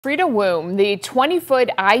Freeda Womb, the 20-foot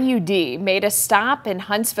IUD, made a stop in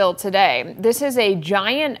Huntsville today. This is a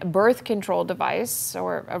giant birth control device,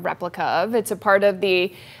 or a replica of. It's a part of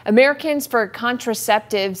the Americans for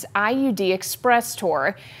Contraceptives IUD Express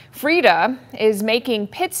Tour. Freeda is making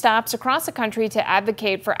pit stops across the country to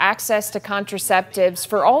advocate for access to contraceptives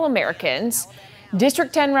for all Americans.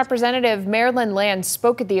 District 10 Representative Marilyn Land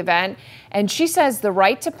spoke at the event, and she says the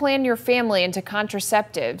right to plan your family into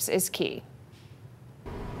contraceptives is key.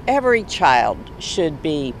 Every child should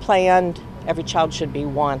be planned, every child should be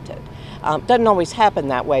wanted. Doesn't always happen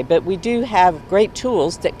that way, but we do have great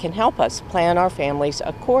tools that can help us plan our families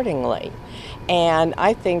accordingly. And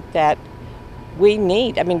I think that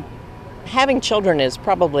having children is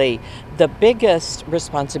probably the biggest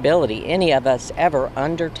responsibility any of us ever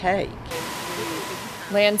undertake.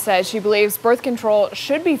 Land says she believes birth control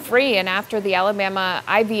should be free, and after the Alabama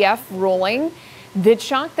IVF ruling that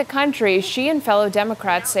shocked the country, she and fellow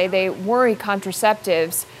Democrats say they worry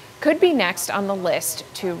contraceptives could be next on the list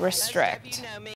to restrict.